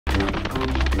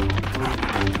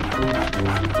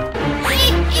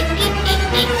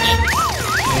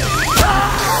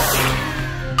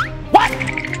What?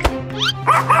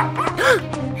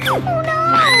 Oh no!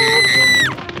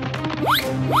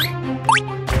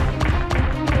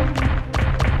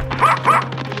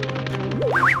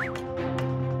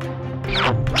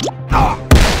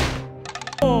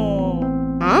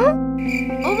 Huh?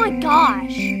 Oh my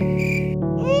gosh!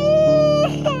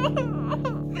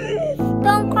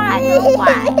 Don't cry, don't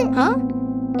cry. Huh?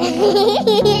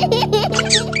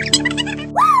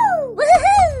 Woo!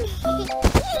 Woohoo!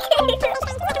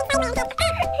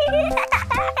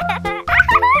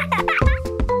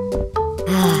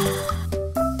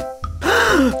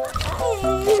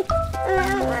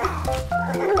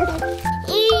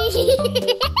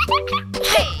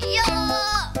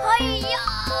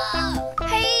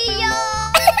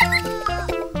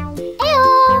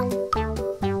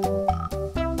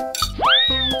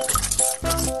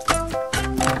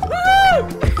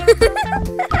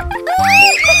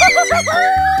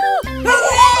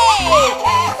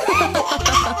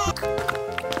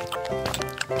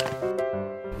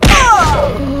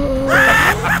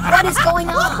 What is going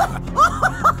on?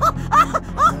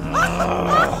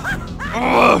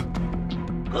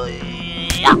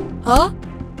 Huh?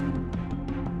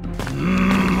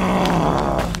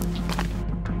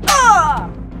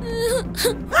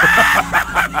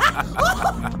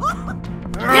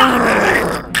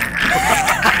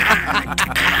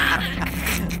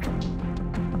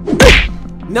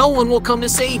 No one will come to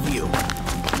save you.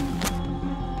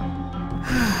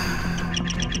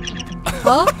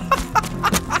 Huh?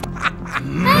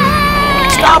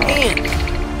 Stop in!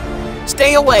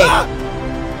 Stay away!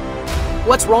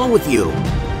 What's wrong with you?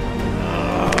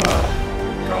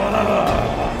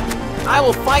 I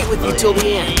will fight with you till the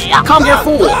end. Come here,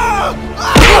 fool!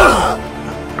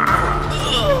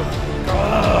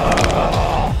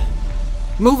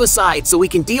 Move aside so we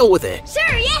can deal with it. Sir,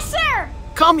 yes, sir!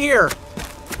 Come here!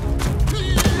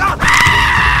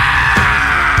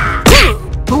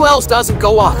 Who else doesn't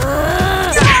go up?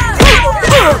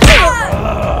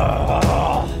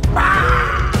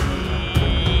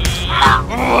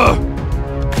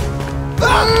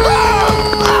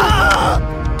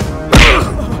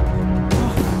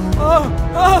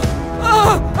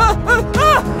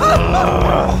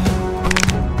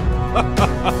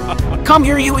 Come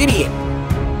here, you idiot!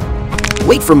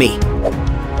 Wait for me.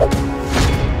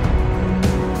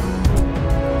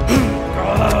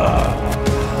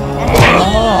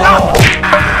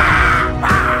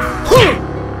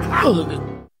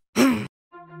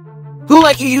 Who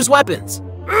let you use weapons?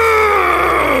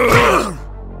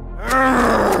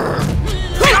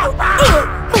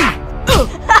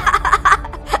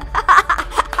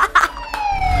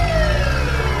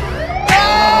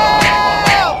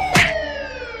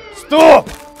 Stop!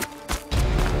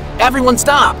 Everyone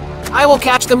stop! I will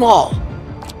catch them all.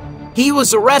 He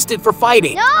was arrested for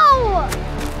fighting. No!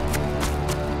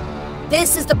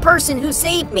 This is the person who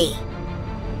saved me.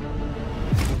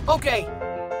 Okay.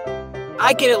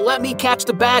 I get it, let me catch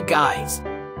the bad guys.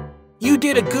 You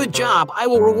did a good job, I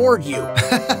will reward you.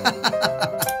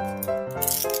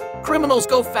 Criminals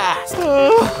go fast.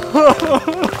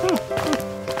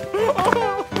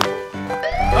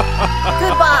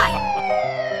 Goodbye.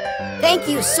 Thank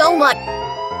you so much.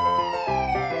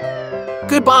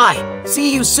 Goodbye.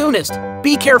 See you soonest.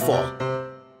 Be careful.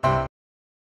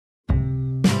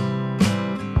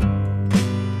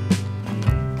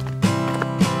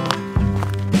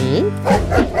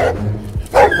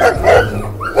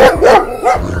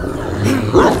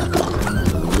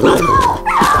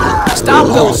 Stop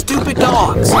those stupid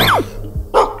dogs!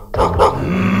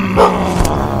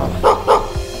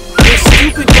 This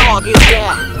stupid dog is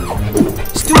dead.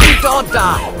 Stupid dog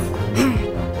died.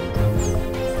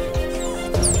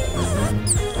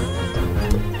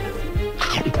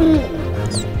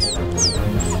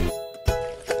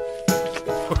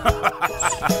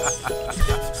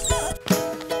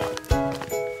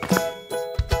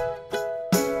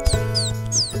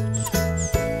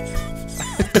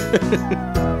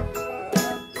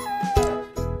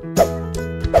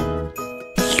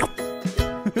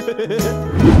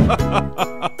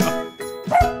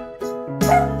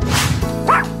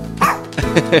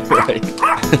 Right.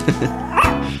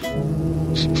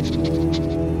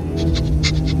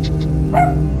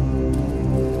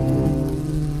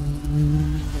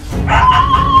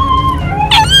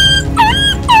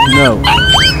 No.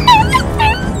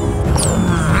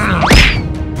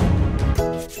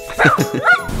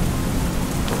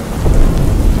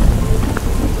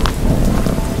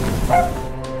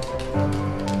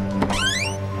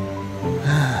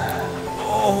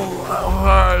 Oh, that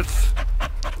hurts.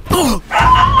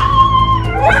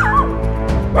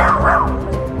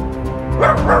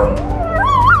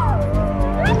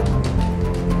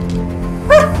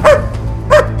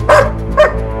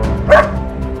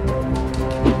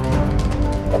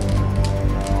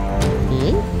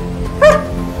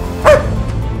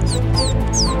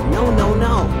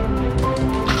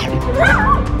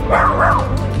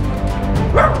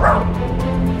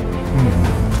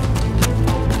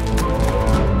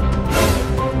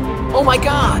 Oh my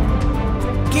god!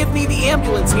 Give me the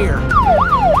ambulance here!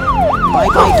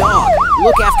 Bye-bye, dog.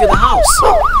 Look after the house.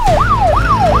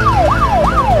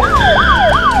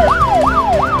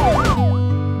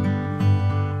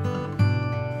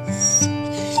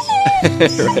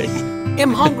 Right.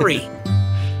 I'm hungry.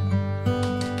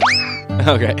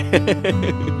 Okay.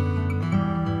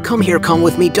 Come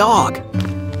with me, dog.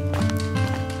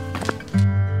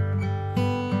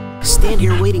 Stand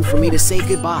here waiting for me to say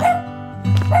goodbye.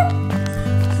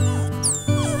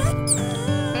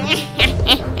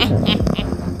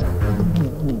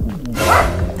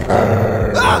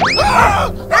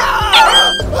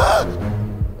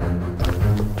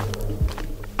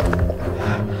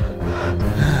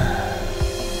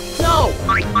 No!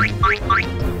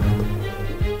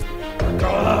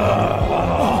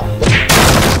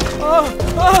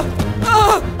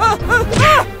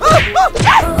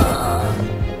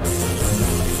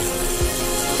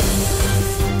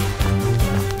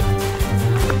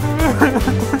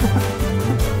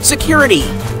 Security!